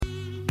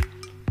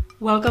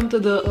Welcome to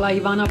the La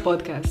Ivana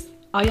podcast.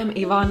 I am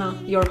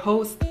Ivana, your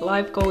host,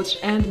 life coach,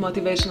 and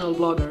motivational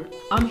blogger.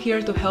 I'm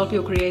here to help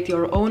you create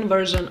your own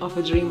version of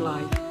a dream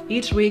life.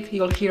 Each week,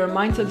 you'll hear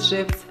mindset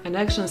shifts and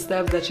action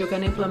steps that you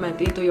can implement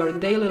into your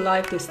daily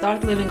life to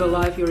start living a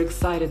life you're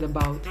excited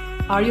about.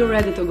 Are you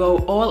ready to go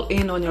all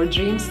in on your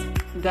dreams?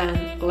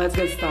 Then let's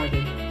get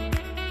started.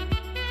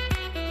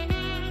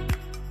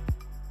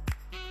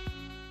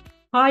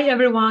 Hi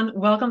everyone,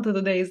 welcome to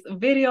today's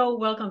video.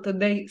 Welcome to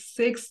day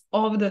 6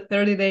 of the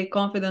 30-day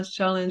confidence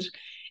challenge.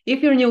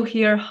 If you're new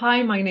here,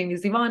 hi, my name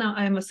is Ivana.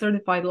 I am a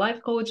certified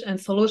life coach and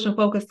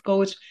solution-focused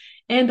coach,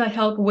 and I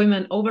help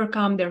women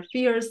overcome their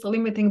fears,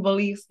 limiting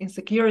beliefs,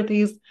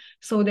 insecurities,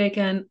 so they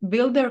can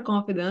build their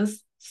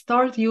confidence,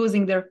 start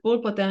using their full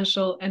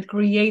potential, and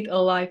create a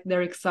life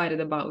they're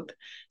excited about.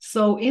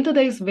 So in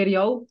today's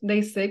video,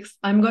 day 6,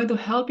 I'm going to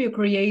help you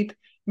create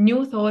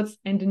new thoughts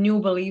and new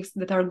beliefs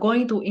that are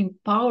going to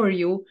empower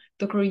you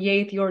to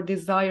create your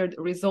desired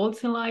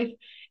results in life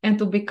and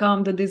to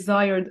become the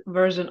desired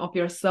version of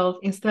yourself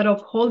instead of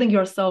holding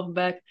yourself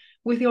back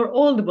with your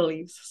old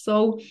beliefs.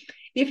 So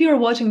if you're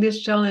watching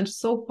this challenge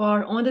so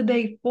far, on the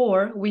day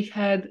 4, we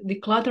had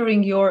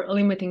decluttering your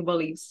limiting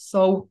beliefs.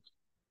 So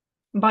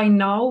by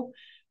now,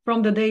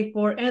 from the day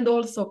 4 and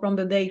also from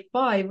the day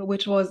 5,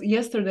 which was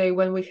yesterday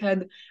when we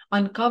had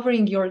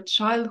uncovering your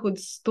childhood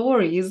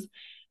stories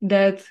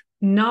that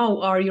now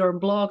are your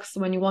blocks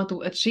when you want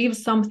to achieve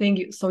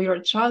something. So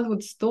your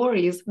childhood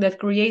stories that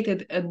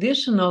created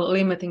additional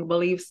limiting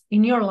beliefs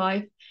in your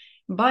life.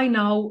 By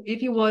now,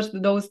 if you watched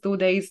those 2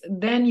 days,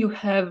 then you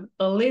have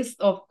a list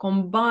of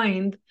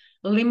combined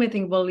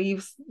limiting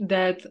beliefs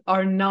that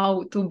are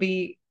now to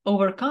be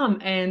overcome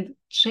and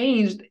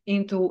changed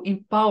into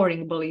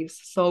empowering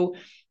beliefs. So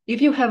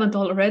if you haven't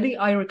already,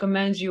 I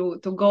recommend you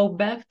to go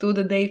back to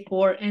the day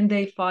 4 and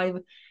day 5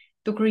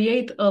 to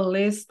create a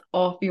list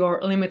of your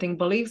limiting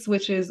beliefs,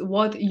 which is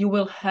what you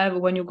will have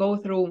when you go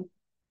through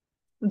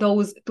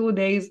those 2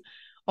 days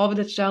of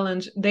the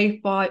challenge. Day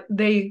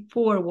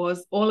 4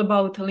 was all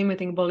about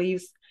limiting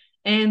beliefs,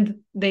 and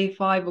day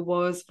 5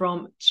 was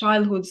from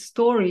childhood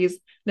stories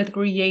that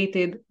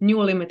created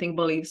new limiting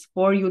beliefs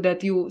for you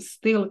that you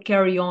still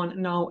carry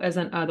on now as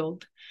an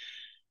adult.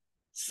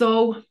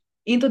 So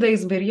in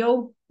today's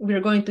video, we're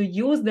going to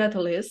use that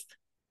list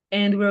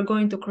and we're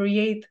going to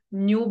create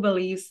new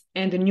beliefs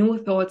and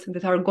new thoughts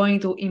that are going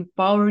to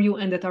empower you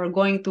and that are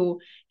going to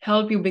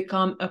help you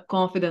become a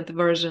confident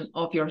version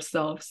of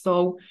yourself.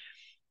 So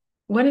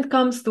when it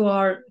comes to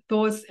our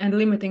thoughts and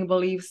limiting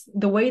beliefs,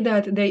 the way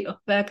that they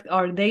affect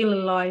our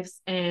daily lives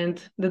and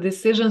the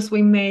decisions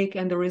we make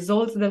and the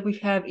results that we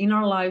have in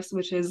our lives,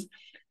 which is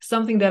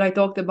something that I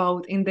talked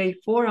about in day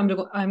 4,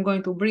 I'm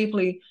going to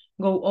briefly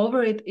go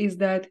over it, is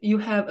that you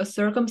have a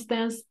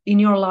circumstance in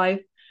your life,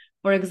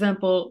 for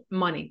example,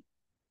 money.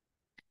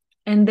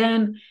 And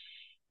then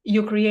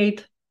you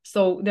create,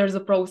 so there's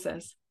a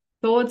process,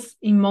 thoughts,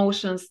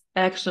 emotions,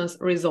 actions,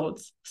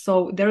 results.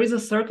 So there is a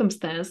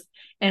circumstance,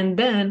 and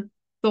then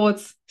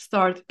thoughts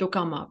start to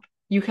come up.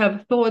 You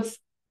have thoughts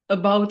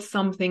about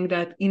something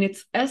that in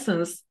its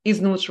essence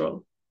is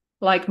neutral,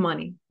 like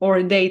money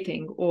or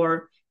dating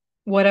or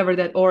whatever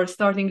that, or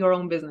starting your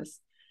own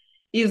business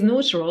is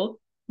neutral,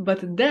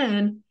 but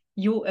then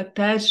you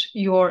attach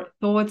your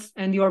thoughts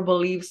and your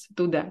beliefs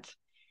to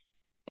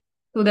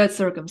that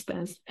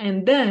circumstance.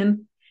 And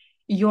then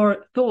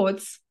your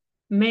thoughts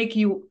make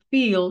you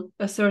feel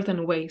a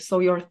certain way. So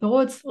your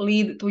thoughts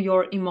lead to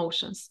your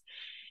emotions.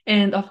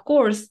 And of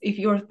course, if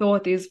your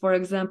thought is, for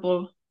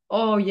example,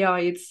 oh yeah,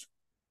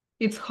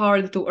 it's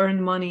hard to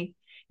earn money,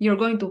 you're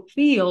going to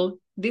feel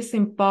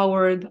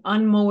disempowered,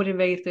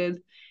 unmotivated.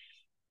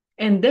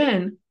 And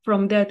then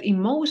from that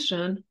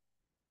emotion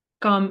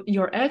come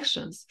your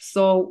actions.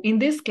 So in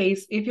this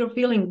case, if you're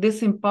feeling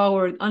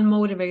disempowered,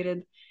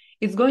 unmotivated,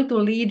 it's going to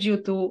lead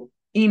you to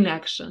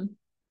inaction.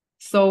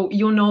 So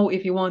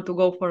if you want to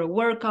go for a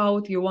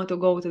workout, you want to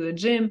go to the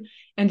gym,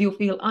 and you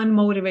feel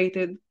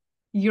unmotivated,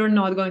 you're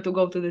not going to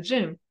go to the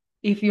gym.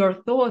 If your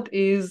thought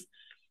is,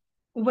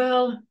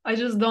 well, I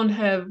just don't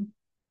have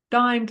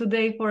time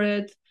today for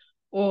it,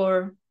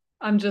 or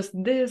I'm just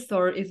this,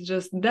 or it's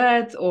just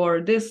that,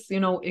 or this,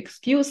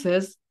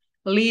 excuses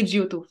lead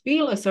you to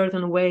feel a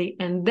certain way.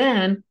 And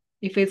then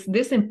if it's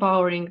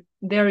disempowering,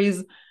 there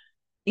is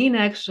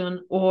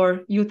inaction,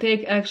 or you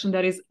take action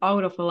that is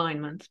out of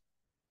alignment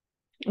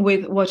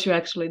with what you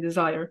actually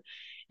desire.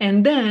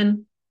 And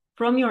then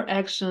from your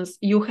actions,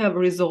 you have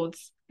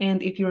results.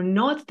 And if you're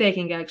not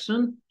taking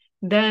action,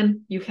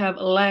 then you have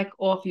a lack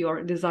of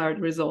your desired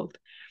result.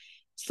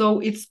 So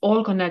it's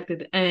all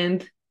connected.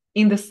 And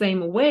in the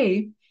same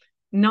way,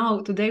 now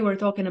today we're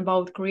talking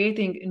about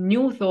creating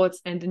new thoughts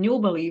and new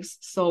beliefs.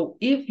 So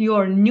if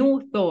your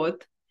new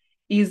thought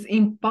is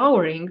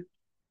empowering,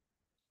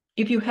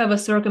 if you have a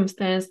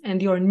circumstance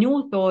and your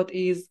new thought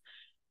is,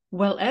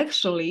 well,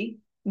 actually,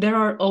 there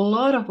are a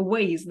lot of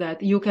ways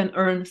that you can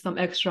earn some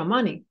extra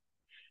money.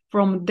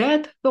 From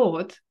that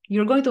thought,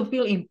 you're going to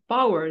feel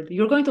empowered.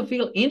 You're going to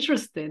feel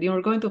interested.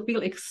 You're going to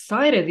feel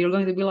excited. You're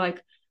going to be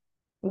like,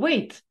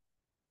 wait,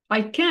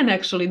 I can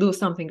actually do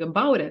something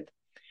about it.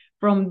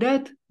 From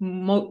that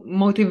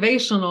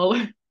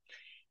motivational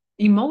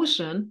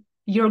emotion,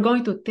 you're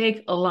going to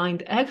take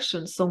aligned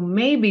action. So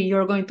maybe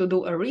you're going to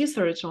do a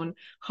research on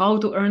how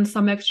to earn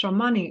some extra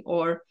money,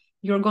 or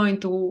you're going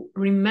to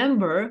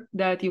remember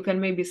that you can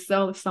maybe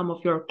sell some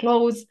of your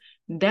clothes.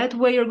 That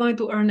way you're going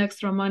to earn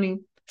extra money.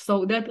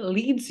 So that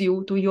leads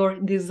you to your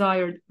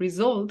desired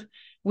result,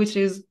 which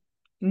is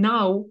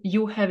now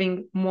you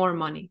having more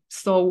money.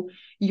 So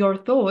your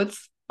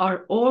thoughts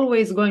are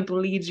always going to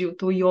lead you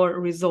to your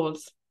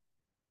results.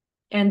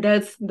 And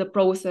that's the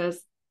process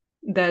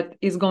that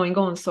is going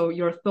on. So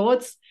your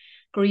thoughts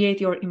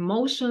create your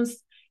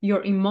emotions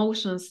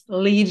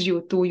lead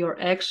you to your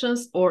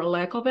actions or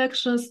lack of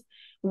actions,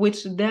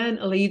 which then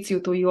leads you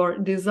to your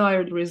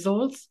desired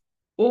results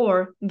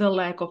or the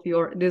lack of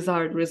your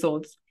desired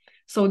results.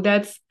 So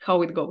that's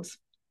how it goes.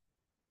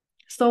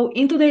 So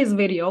in today's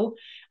video,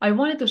 I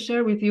wanted to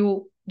share with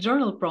you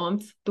journal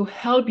prompts to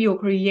help you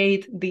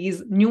create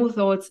these new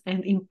thoughts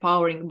and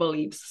empowering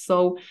beliefs.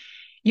 So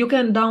you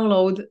can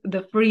download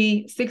the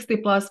free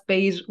 60+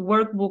 page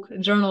workbook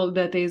journal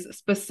that is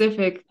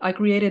specific. I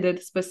created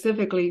it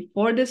specifically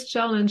for this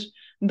challenge.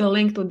 The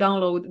link to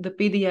download the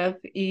PDF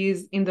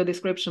is in the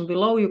description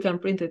below. You can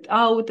print it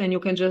out and you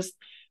can just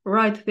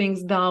write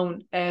things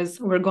down as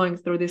we're going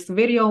through this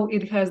video.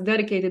 It has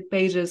dedicated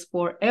pages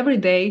for every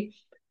day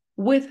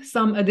with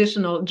some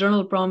additional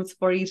journal prompts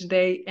for each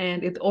day.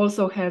 And it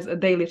also has a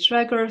daily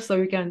tracker, so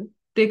you can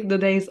tick the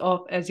days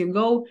off as you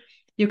go.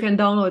 You can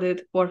download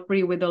it for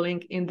free with the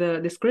link in the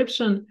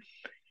description.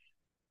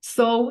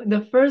 So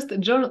the first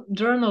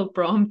journal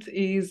prompt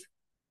is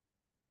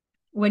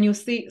when you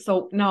see,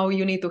 so now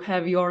you need to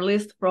have your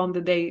list from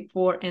the day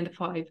 4 and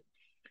 5.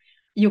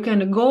 You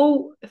can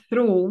go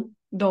through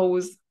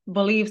those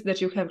beliefs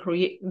that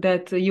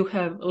you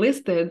have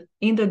listed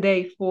in the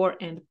day 4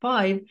 and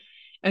 5,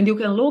 and you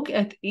can look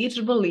at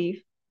each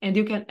belief and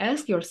you can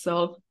ask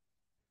yourself,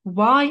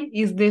 why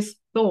is this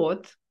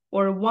thought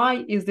or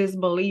why is this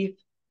belief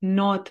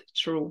not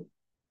true?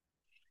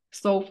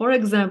 So for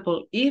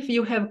example, if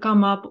you have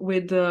come up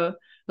with the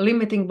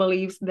limiting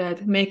beliefs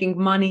that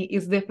making money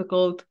is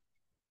difficult,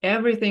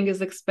 everything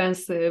is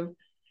expensive,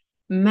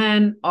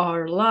 men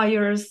are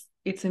liars,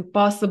 it's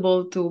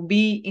impossible to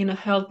be in a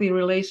healthy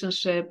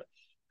relationship,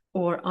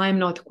 or I'm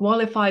not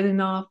qualified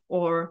enough,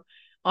 or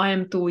I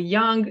am too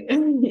young.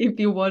 If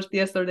you watched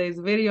yesterday's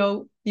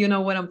video, you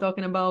know what I'm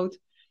talking about.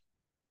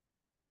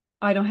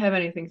 I don't have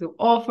anything to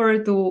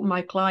offer to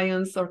my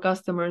clients or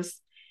customers.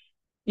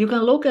 You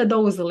can look at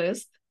those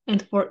lists,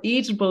 and for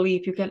each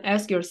belief, you can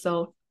ask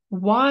yourself,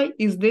 why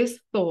is this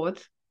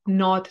thought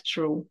not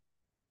true?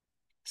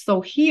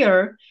 So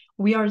here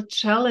we are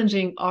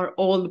challenging our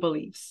old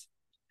beliefs.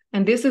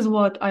 And this is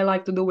what I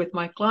like to do with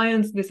my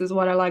clients. This is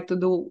what I like to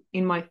do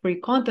in my free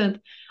content.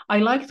 I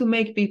like to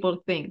make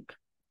people think.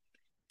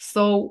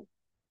 So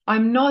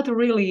I'm not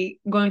really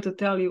going to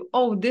tell you,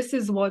 oh, this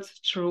is what's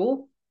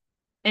true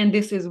and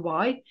this is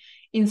why.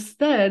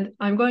 Instead,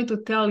 I'm going to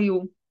tell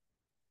you,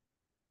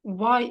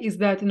 why is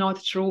that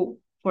not true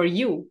for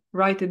you?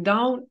 Write it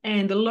down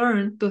and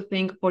learn to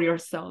think for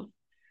yourself,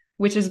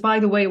 which is, by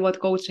the way, what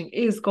coaching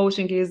is.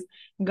 Coaching is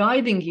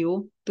guiding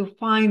you to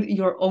find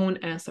your own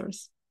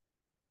answers,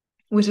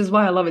 which is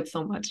why I love it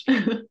so much.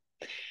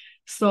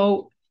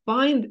 So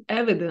find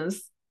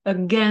evidence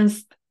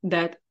against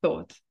that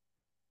thought.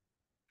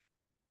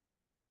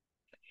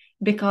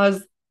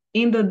 Because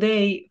in the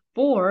day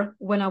 4,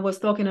 when I was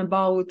talking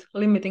about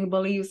limiting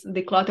beliefs,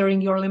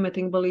 decluttering your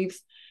limiting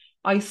beliefs,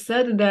 I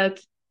said that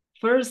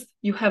first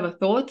you have a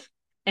thought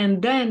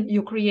and then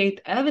you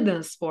create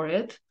evidence for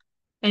it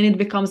and it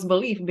becomes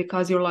belief,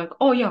 because you're like,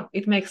 oh yeah,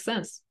 it makes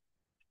sense.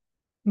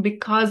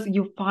 Because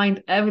you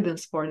find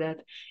evidence for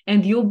that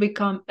and you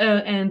become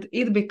and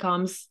it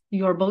becomes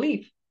your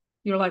belief.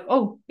 You're like,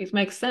 oh, it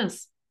makes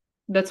sense.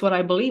 That's what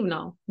I believe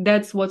now.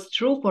 That's what's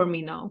true for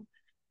me now.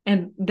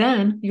 And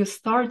then you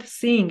start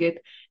seeing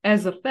it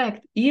as a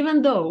fact,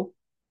 even though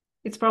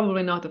it's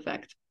probably not a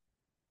fact.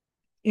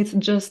 It's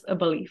just a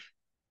belief.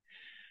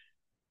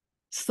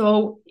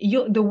 So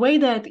the way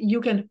that you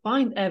can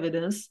find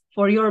evidence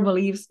for your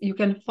beliefs, you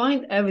can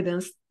find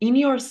evidence in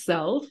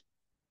yourself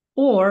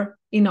or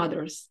in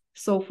others.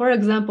 So for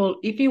example,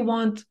 if you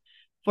want,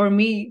 for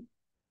me,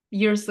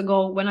 years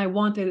ago, when I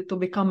wanted to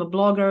become a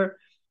blogger,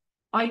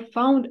 I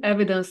found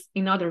evidence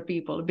in other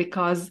people,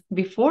 because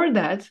before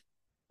that,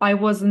 I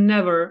was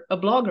never a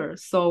blogger.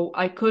 So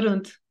I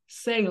couldn't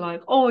say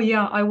like, oh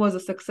yeah, I was a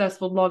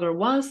successful blogger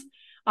once,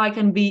 I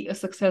can be a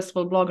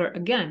successful blogger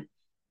again.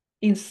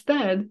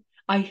 Instead,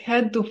 I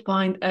had to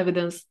find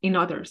evidence in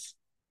others.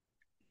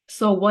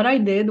 So what I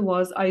did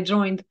was I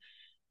joined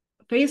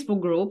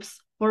Facebook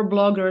groups for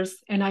bloggers,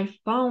 and I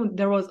found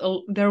there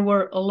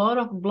were a lot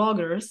of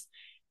bloggers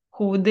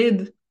who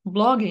did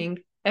blogging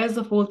as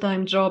a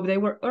full-time job. They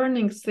were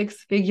earning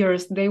 6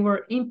 figures. They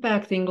were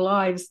impacting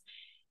lives.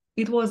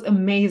 It was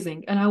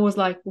amazing. And I was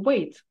like,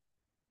 wait,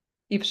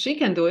 if she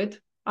can do it,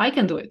 I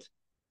can do it.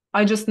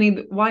 I just need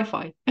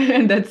Wi-Fi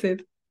and that's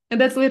it.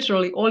 And that's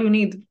literally all you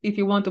need if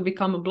you want to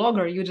become a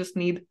blogger. You just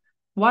need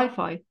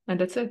Wi-Fi, and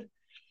that's it.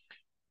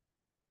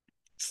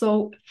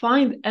 So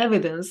find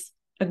evidence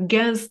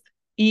against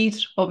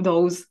each of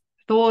those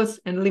thoughts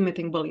and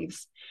limiting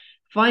beliefs.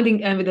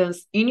 Finding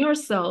evidence in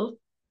yourself,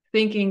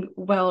 thinking,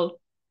 well,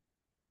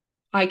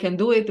 I can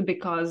do it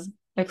because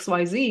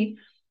XYZ,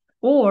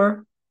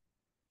 or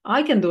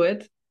I can do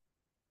it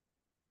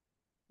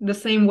the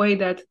same way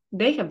that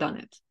they have done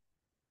it.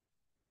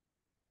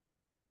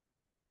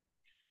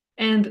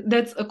 And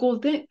that's a cool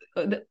thing.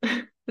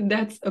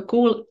 That's a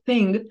cool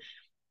thing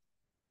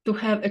to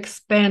have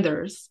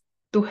expanders,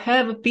 to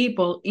have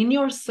people in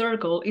your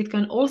circle. It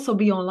can also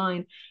be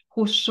online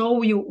who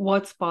show you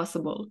what's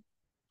possible,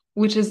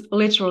 which is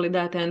literally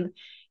that. And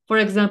for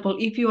example,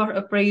 if you are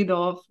afraid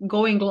of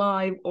going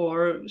live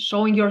or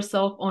showing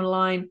yourself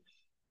online,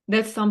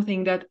 that's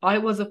something that I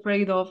was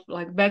afraid of.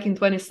 Like back in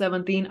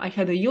 2017, I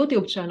had a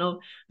YouTube channel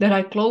that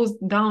I closed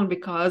down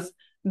because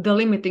the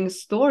limiting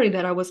story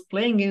that I was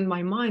playing in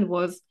my mind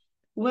was,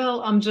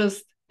 well, I'm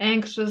just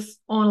anxious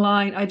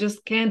online. I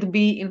just can't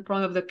be in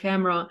front of the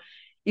camera.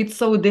 It's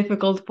so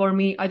difficult for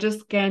me. I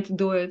just can't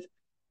do it.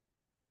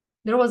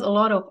 There was a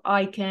lot of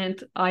I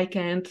can't.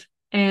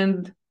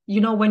 And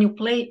when you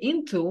play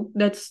into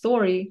that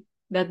story,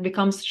 that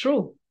becomes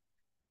true.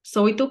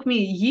 So it took me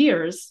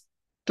years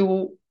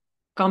to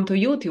come to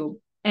YouTube.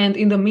 And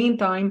in the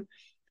meantime,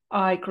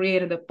 I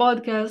created a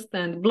podcast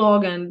and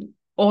blog and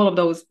all of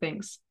those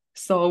things.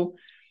 So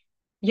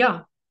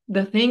yeah,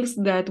 the things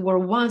that were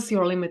once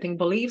your limiting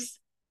beliefs,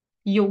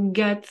 you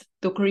get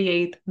to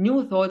create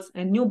new thoughts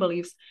and new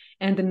beliefs.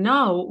 And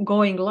now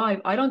going live,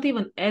 I don't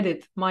even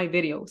edit my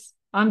videos.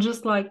 I'm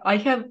just like, I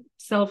have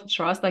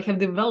self-trust. I have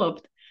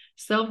developed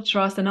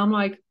self-trust, and I'm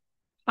like,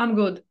 I'm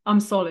good. I'm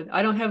solid.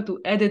 I don't have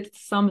to edit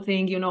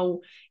something,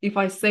 if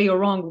I say a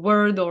wrong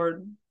word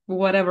or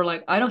whatever,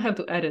 like I don't have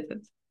to edit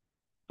it.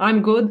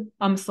 I'm good.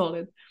 I'm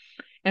solid.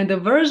 And the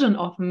version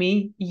of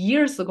me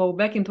years ago,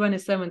 back in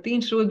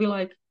 2017, she would be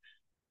like,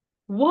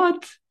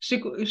 what?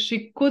 She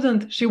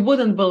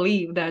wouldn't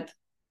believe that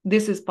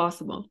this is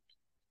possible.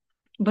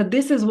 But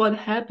this is what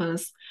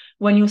happens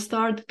when you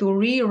start to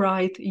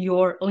rewrite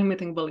your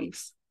limiting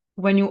beliefs.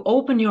 When you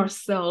open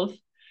yourself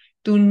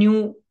to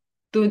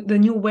the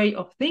new way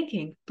of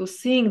thinking, to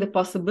seeing the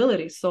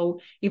possibilities.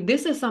 So if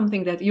this is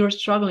something that you're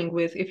struggling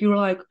with, if you're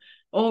like,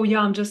 oh yeah,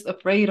 I'm just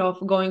afraid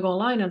of going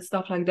online and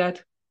stuff like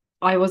that,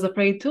 I was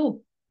afraid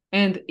too.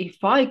 And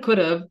if I could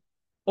have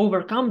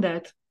overcome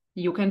that,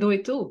 you can do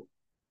it too.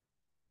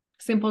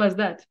 Simple as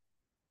that.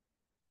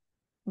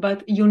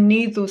 But you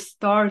need to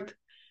start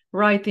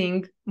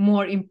writing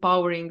more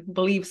empowering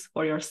beliefs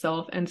for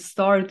yourself and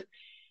start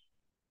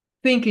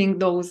thinking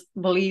those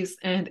beliefs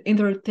and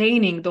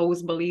entertaining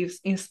those beliefs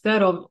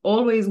instead of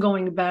always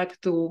going back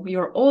to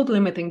your old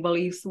limiting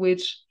beliefs,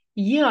 which,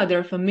 yeah,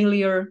 they're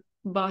familiar,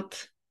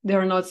 but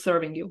they're not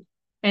serving you.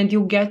 And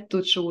you get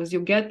to choose.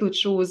 You get to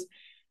choose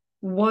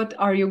what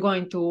are you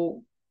going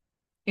to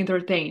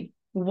entertain?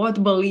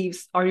 What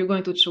beliefs are you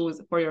going to choose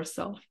for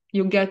yourself?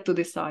 You get to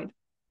decide.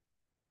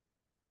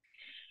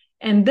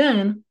 And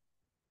then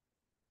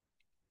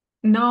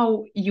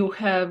now you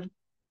have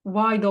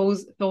why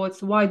those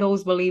thoughts, why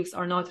those beliefs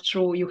are not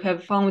true. You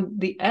have found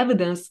the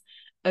evidence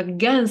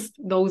against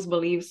those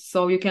beliefs.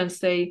 So you can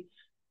say,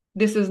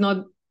 this is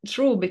not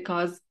true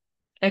because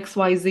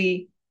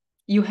XYZ,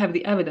 you have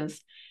the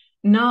evidence.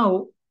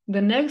 Now,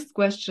 the next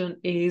question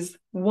is,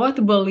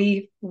 what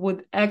belief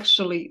would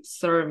actually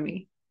serve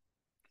me?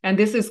 And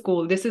this is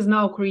cool. This is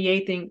now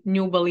creating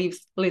new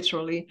beliefs,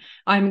 literally.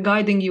 I'm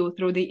guiding you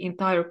through the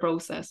entire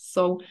process.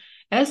 So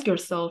ask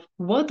yourself,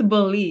 what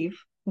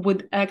belief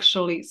would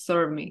actually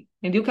serve me?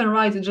 And you can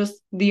write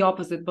just the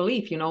opposite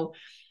belief.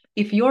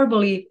 If your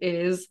belief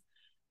is,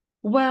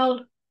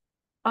 well,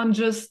 I'm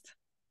just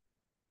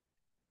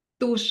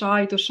too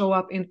shy to show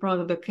up in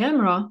front of the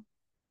camera,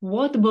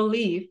 what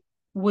belief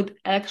would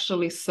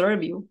actually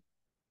serve you?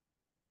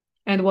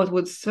 And what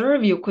would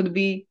serve you could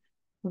be,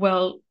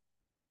 well,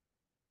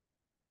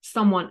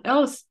 someone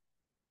else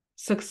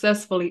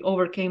successfully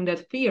overcame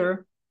that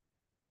fear,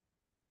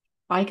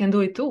 I can do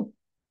it too.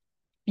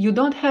 You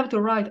don't have to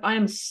write, I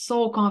am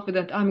so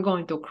confident I'm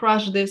going to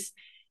crush this.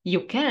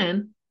 You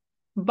can,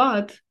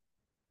 but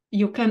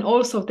you can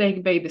also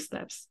take baby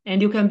steps.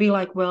 And you can be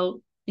like,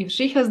 well, if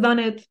she has done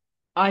it,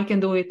 I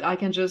can do it. I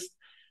can just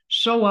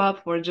show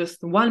up for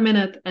just 1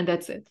 minute and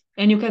that's it.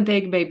 And you can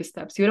take baby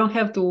steps. You don't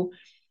have to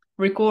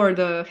record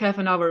a half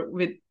an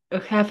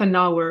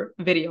hour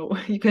video.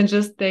 You can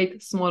just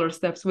take smaller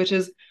steps, which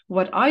is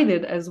what I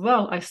did as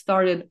well. I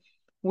started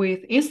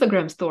with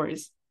Instagram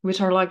stories,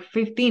 which are like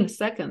 15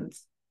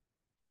 seconds.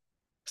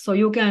 So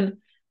you can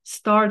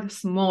start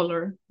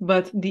smaller,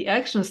 but the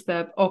action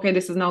step, okay,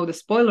 this is now the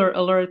spoiler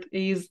alert,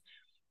 is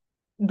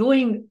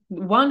doing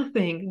one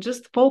thing,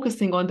 just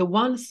focusing on the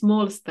one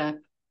small step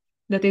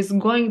that is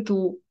going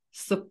to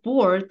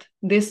support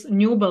this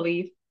new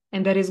belief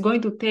and that is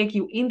going to take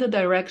you in the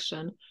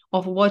direction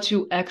of what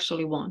you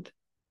actually want.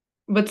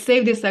 But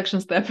save this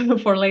action step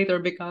for later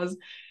because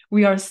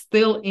we are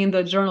still in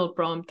the journal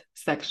prompt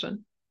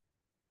section.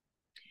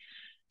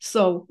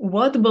 So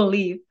what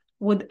belief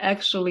would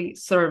actually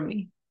serve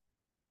me?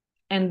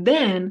 And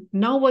then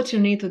now what you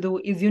need to do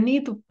is you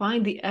need to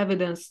find the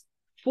evidence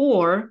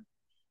for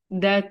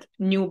that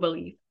new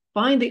belief.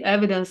 Find the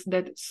evidence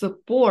that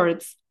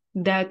supports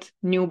that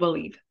new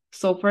belief.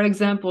 So, for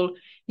example,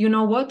 you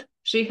know what?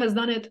 She has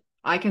done it.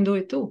 I can do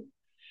it too.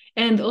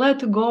 And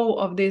let go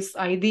of this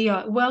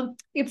idea, well,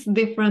 it's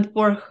different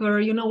for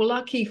her,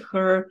 lucky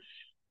her.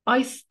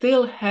 I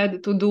still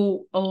had to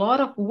do a lot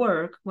of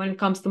work when it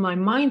comes to my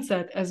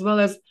mindset, as well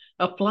as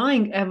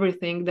applying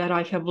everything that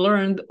I have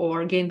learned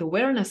or gained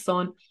awareness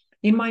on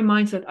in my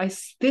mindset. I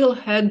still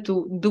had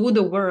to do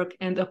the work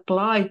and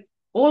apply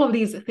all of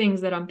these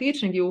things that I'm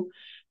teaching you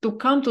to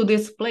come to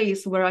this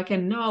place where I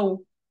can now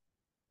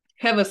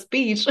have a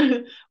speech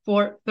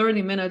for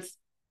 30 minutes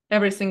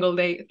every single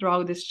day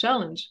throughout this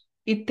challenge.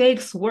 It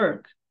takes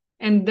work.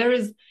 And there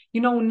is,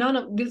 none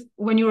of this,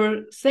 when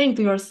you're saying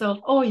to yourself,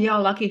 oh, yeah,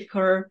 lucky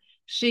her,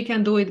 she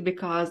can do it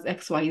because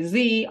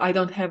XYZ, I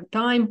don't have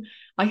time.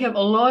 I have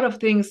a lot of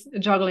things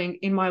juggling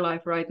in my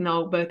life right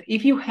now. But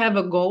if you have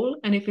a goal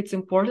and if it's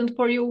important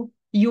for you,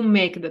 you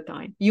make the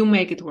time, you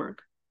make it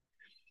work.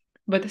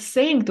 But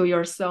saying to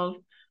yourself,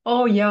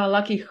 oh, yeah,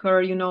 lucky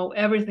her,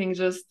 everything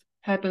just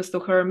happens to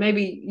her.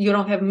 Maybe you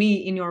don't have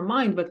me in your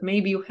mind, but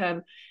maybe you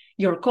have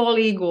your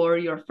colleague or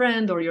your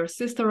friend or your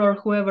sister or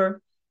whoever.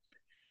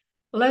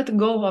 Let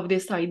go of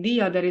this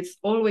idea that it's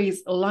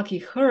always lucky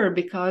her,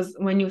 because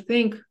when you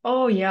think,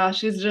 oh yeah,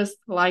 she's just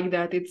like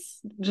that, it's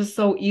just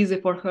so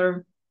easy for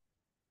her,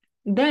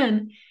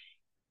 then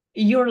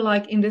you're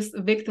like in this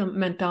victim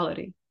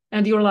mentality.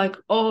 And you're like,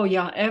 oh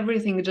yeah,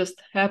 everything just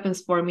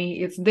happens for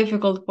me. It's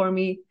difficult for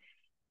me.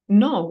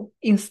 No,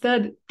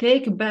 instead,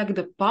 take back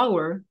the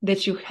power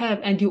that you have,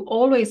 and you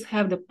always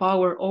have the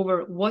power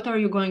over what are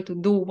you going to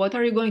do, what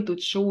are you going to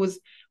choose,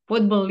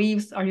 what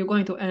beliefs are you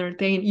going to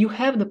entertain. You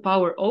have the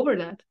power over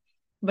that.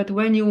 But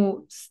when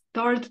you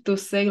start to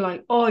say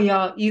like, oh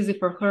yeah, easy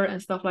for her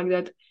and stuff like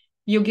that,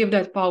 you give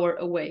that power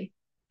away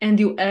and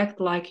you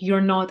act like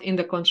you're not in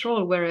the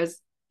control,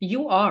 whereas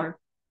you are.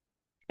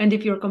 And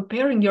if you're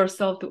comparing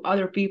yourself to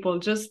other people,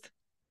 just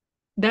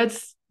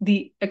that's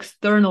the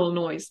external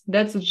noise.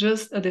 That's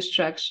just a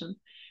distraction.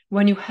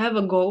 When you have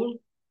a goal,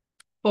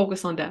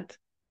 focus on that.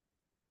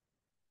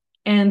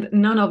 And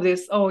none of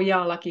this, oh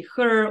yeah, lucky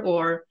her,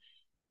 or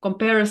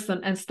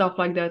comparison and stuff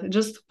like that.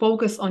 Just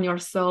focus on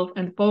yourself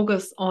and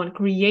focus on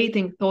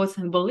creating thoughts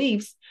and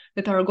beliefs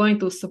that are going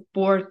to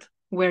support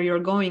where you're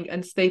going,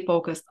 and stay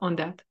focused on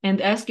that.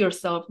 And ask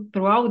yourself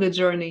throughout the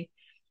journey,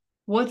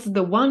 what's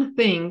the one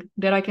thing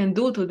that I can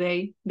do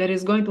today that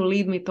is going to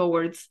lead me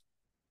towards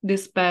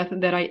this path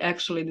that I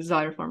actually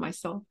desire for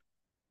myself?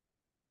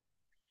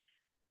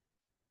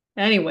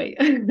 Anyway,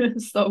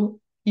 so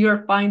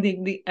you're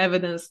finding the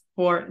evidence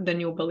for the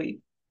new belief.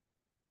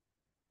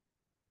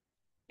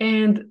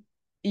 And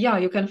yeah,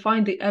 you can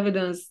find the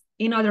evidence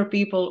in other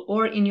people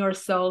or in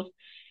yourself.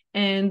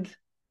 And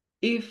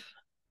if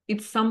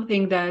it's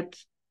something that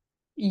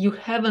you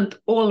haven't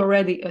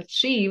already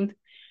achieved,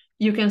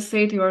 you can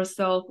say to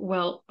yourself,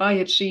 well, I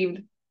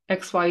achieved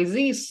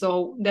XYZ,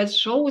 so that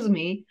shows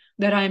me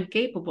that I am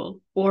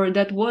capable. Or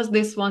that was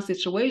this one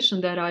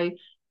situation that I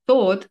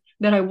thought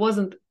that I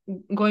wasn't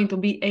going to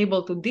be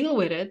able to deal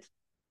with it,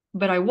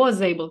 but I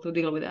was able to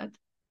deal with that.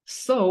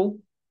 So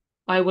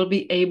I will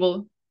be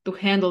able to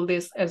handle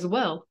this as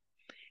well.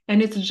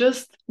 And it's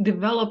just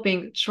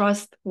developing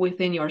trust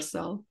within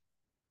yourself.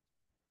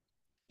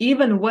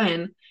 Even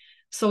when,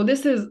 so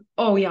this is,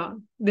 oh yeah,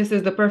 this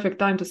is the perfect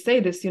time to say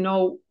this,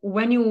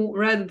 when you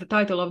read the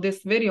title of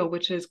this video,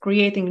 which is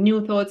creating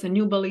new thoughts and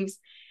new beliefs,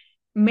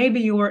 maybe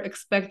you were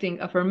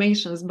expecting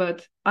affirmations,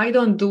 but I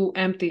don't do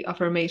empty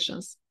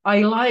affirmations.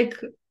 I like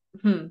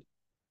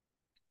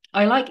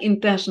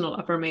intentional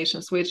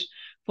affirmations, which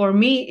for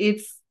me,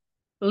 it's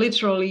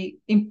literally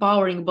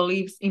empowering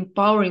beliefs,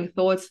 empowering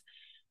thoughts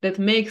that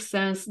make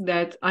sense,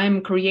 that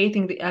I'm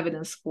creating the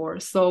evidence for.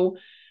 So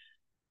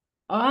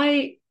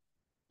on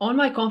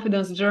my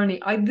confidence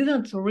journey, I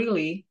didn't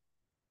really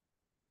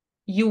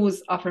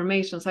use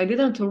affirmations. I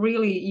didn't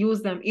really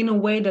use them in a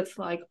way that's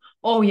like,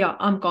 oh yeah,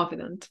 I'm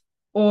confident,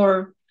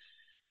 or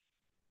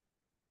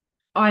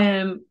I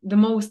am the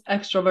most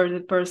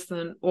extroverted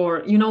person,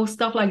 or,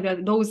 stuff like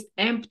that. Those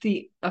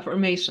empty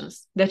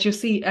affirmations that you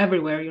see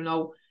everywhere,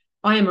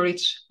 I am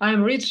rich. I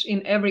am rich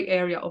in every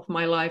area of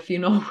my life,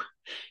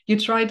 You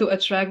try to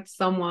attract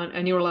someone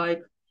and you're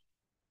like,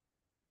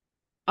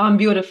 I'm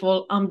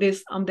beautiful, I'm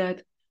this, I'm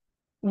that.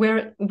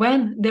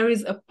 When there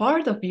is a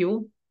part of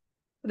you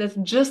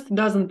that just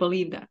doesn't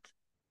believe that.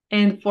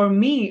 And for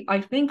me, I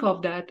think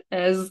of that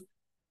as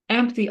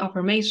empty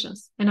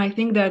affirmations. And I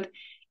think that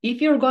if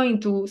you're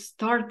going to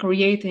start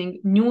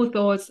creating new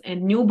thoughts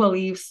and new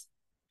beliefs,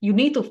 you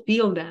need to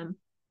feel them.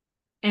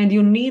 And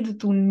you need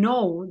to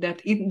know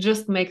that it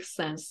just makes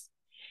sense.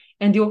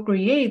 And you'll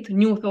create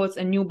new thoughts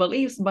and new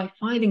beliefs by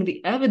finding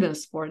the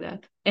evidence for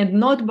that, and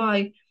not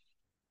by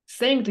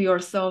saying to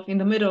yourself in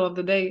the middle of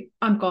the day,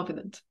 I'm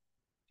confident.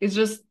 It's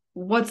just,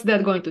 what's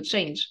that going to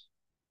change?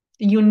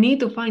 You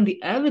need to find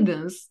the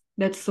evidence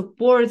that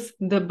supports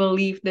the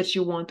belief that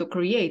you want to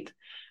create.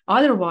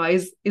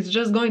 Otherwise, it's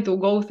just going to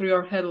go through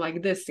your head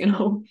like this,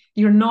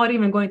 You're not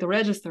even going to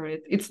register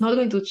it. It's not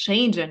going to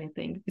change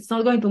anything. It's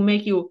not going to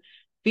make you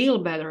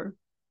feel better.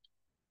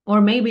 Or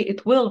maybe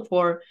it will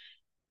for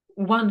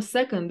 1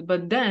 second,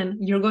 but then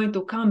you're going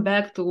to come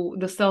back to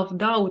the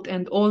self-doubt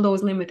and all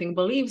those limiting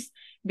beliefs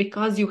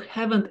because you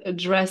haven't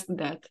addressed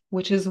that,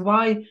 which is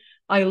why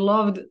I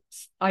love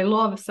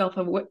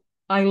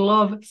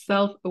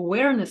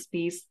self-awareness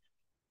piece.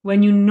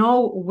 When you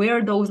know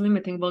where those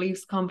limiting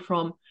beliefs come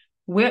from,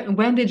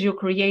 when did you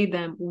create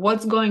them,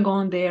 what's going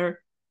on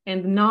there,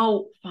 and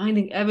now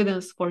finding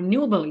evidence for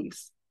new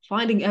beliefs,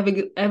 finding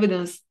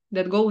evidence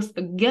that goes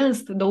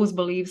against those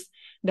beliefs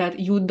that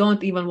you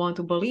don't even want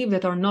to believe,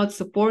 that are not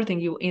supporting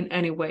you in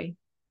any way.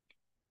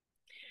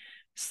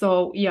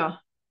 So yeah,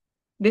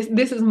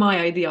 this is my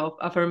idea of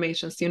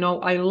affirmations.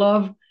 I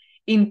love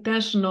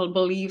intentional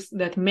beliefs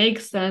that make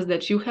sense,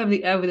 that you have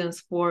the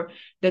evidence for,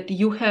 that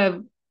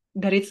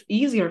it's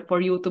easier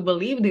for you to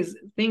believe these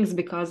things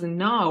because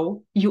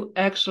now you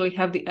actually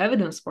have the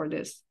evidence for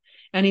this.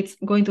 And it's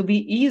going to be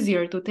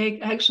easier to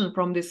take action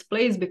from this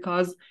place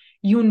because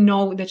you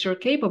know that you're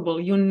capable,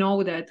 you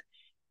know that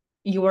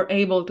you are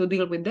able to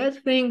deal with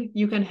that thing,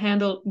 you can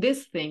handle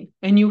this thing,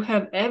 and you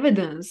have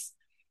evidence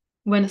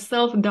when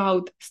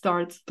self-doubt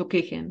starts to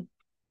kick in.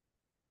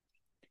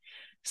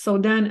 So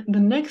then the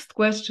next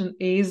question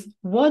is,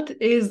 what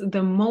is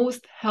the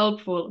most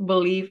helpful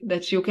belief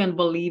that you can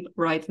believe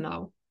right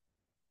now?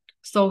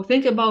 So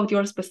think about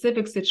your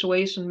specific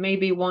situation.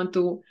 Maybe you want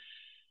to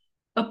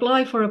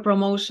apply for a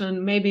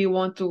promotion, maybe you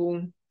want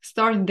to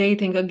start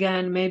dating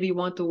again, maybe you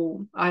want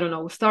to, I don't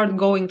know, start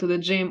going to the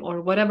gym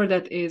or whatever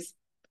that is.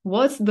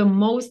 What's the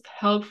most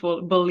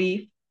helpful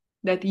belief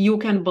that you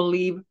can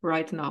believe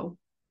right now?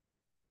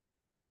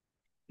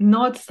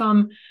 Not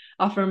some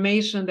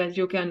affirmation that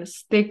you can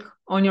stick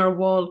on your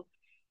wall,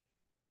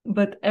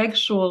 but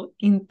actual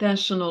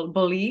intentional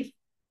belief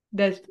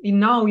that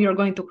now you're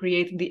going to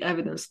create the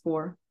evidence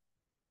for.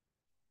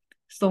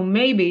 So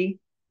maybe,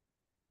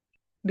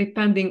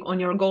 depending on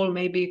your goal,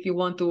 maybe if you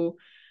want to,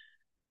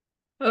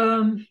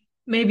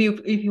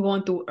 if you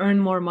want to earn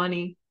more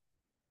money,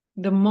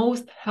 the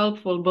most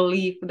helpful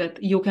belief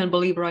that you can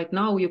believe right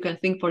now, you can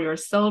think for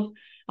yourself.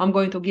 I'm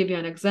going to give you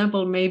an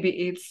example. Maybe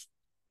it's,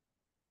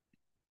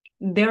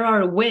 there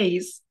are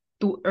ways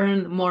to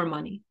earn more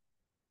money.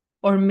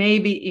 Or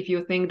maybe if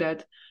you think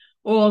that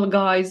all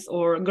guys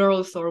or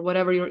girls or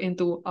whatever you're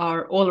into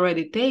are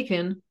already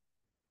taken,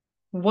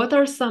 what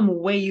are some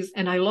ways?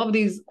 And I love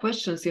these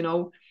questions,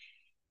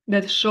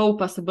 that show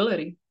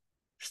possibility.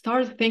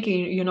 Start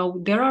thinking,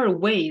 there are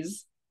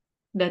ways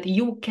that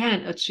you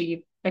can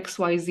achieve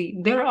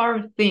XYZ. There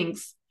are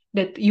things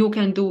that you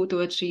can do to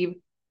achieve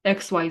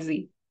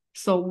XYZ.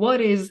 So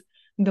what is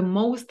the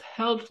most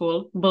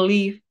helpful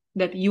belief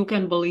that you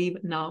can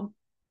believe now?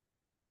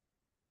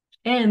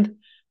 And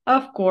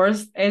of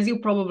course, as you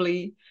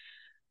probably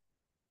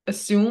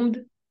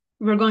assumed,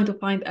 we're going to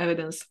find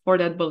evidence for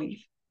that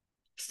belief.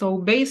 So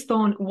based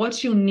on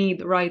what you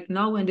need right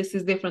now, and this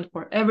is different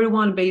for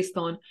everyone, based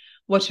on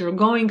what you're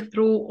going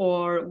through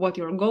or what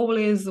your goal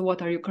is,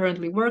 what are you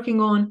currently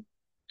working on,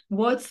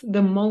 what's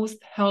the most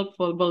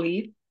helpful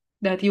belief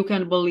that you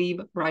can believe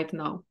right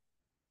now?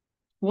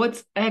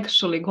 What's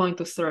actually going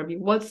to serve you?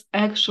 What's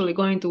actually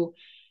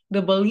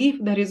the belief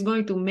that is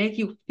going to make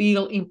you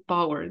feel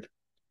empowered?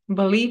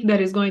 Belief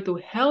that is going to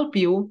help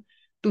you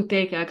to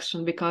take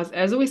action, because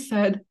as we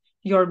said,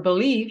 your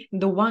belief,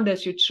 the one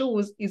that you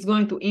choose, is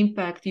going to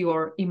impact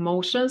your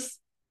emotions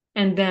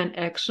and then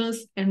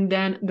actions and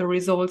then the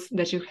results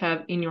that you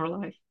have in your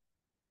life.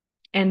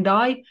 And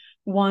I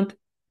want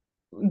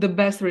the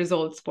best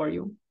results for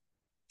you.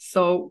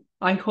 So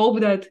I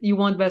hope that you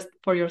want best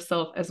for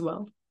yourself as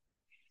well.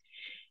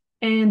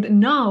 And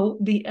now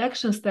the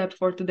action step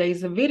for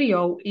today's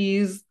video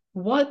is,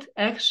 what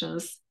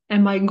actions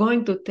am I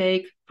going to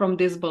take from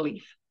this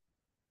belief?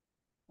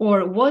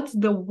 Or what's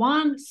the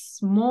one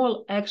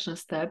small action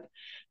step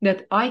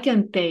that I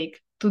can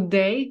take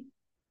today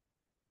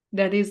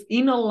that is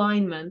in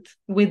alignment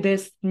with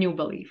this new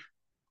belief?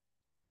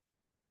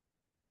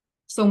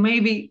 So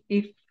maybe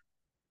if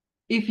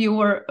you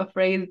were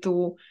afraid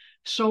to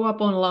show up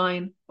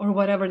online or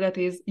whatever that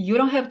is, you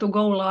don't have to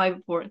go live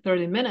for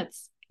 30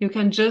 minutes. You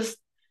can just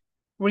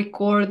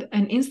record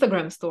an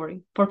Instagram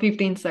story for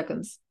 15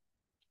 seconds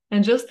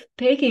and just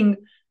taking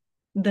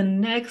the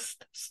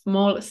next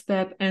small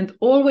step and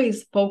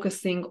always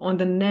focusing on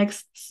the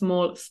next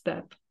small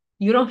step.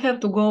 You don't have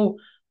to go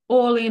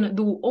all in,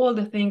 do all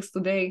the things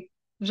today,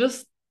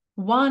 just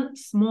one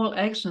small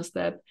action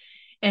step.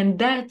 And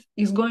that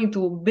is going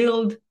to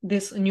build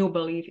this new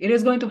belief. It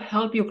is going to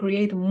help you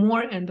create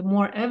more and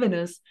more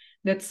evidence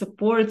that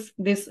supports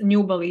this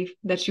new belief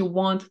that you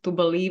want to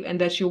believe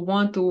and that you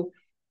want to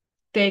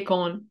take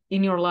on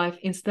in your life,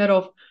 instead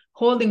of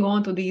holding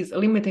on to these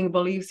limiting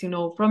beliefs,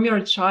 from your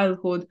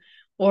childhood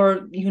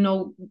or,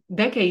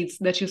 decades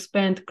that you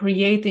spent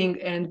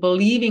creating and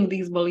believing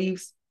these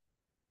beliefs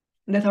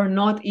that are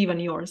not even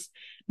yours.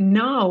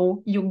 Now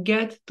you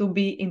get to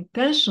be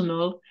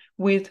intentional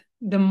with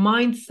the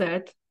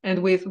mindset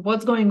and with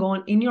what's going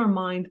on in your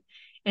mind,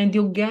 and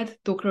you get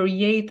to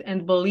create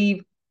and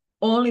believe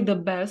only the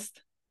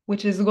best,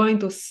 which is going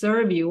to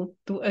serve you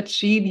to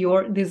achieve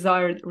your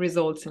desired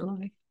results in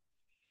life.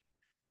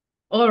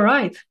 All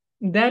right,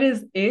 that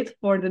is it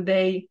for the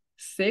day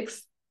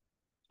 6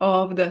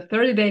 of the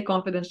 30-day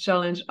confidence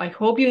challenge. I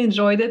hope you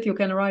enjoyed it. You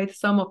can write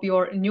some of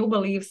your new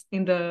beliefs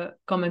in the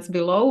comments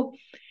below.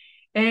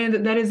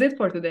 And that is it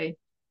for today.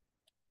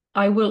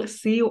 I will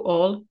see you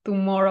all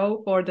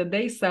tomorrow for the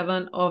day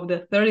 7 of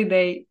the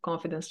 30-day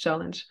confidence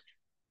challenge.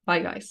 Bye,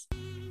 guys.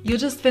 You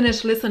just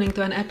finished listening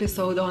to an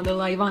episode on the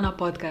Ivana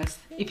podcast.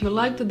 If you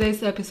liked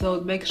today's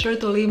episode, make sure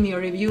to leave me a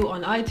review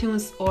on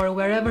iTunes or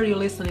wherever you're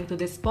listening to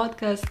this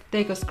podcast.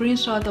 Take a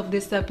screenshot of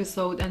this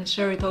episode and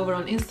share it over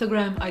on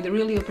Instagram. I'd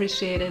really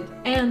appreciate it.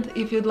 And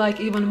if you'd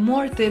like even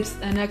more tips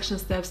and action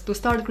steps to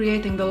start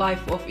creating the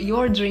life of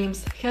your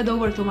dreams, head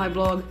over to my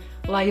blog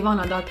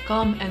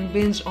laivana.com and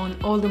binge on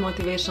all the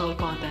motivational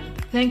content.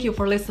 Thank you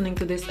for listening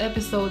to this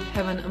episode.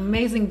 Have an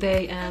amazing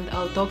day and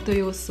I'll talk to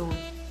you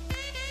soon.